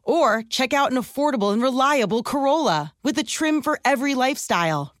style. Or check out an affordable and reliable Corolla with a trim for every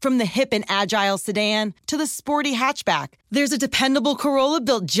lifestyle. From the hip and agile sedan to the sporty hatchback, there's a dependable Corolla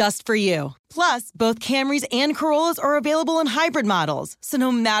built just for you. Plus, both Camrys and Corollas are available in hybrid models, so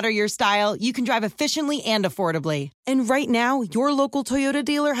no matter your style, you can drive efficiently and affordably. And right now, your local Toyota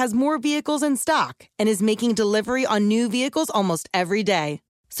dealer has more vehicles in stock and is making delivery on new vehicles almost every day.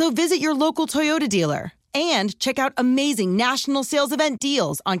 So visit your local Toyota dealer. And check out amazing national sales event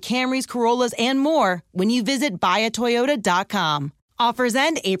deals on Camrys, Corollas, and more when you visit buyatoyota.com. Offers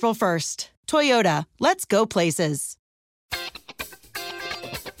end April 1st. Toyota, let's go places.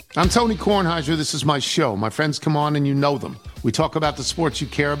 I'm Tony Kornheiser. This is my show. My friends come on and you know them. We talk about the sports you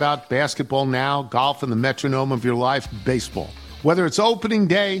care about, basketball now, golf, and the metronome of your life, baseball. Whether it's opening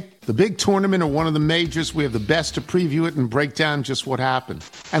day, the big tournament, or one of the majors, we have the best to preview it and break down just what happened.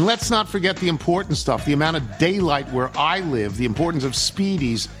 And let's not forget the important stuff, the amount of daylight where I live, the importance of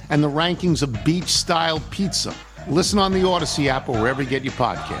Speedies, and the rankings of beach-style pizza. Listen on the Odyssey app or wherever you get your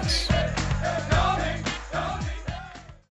podcasts.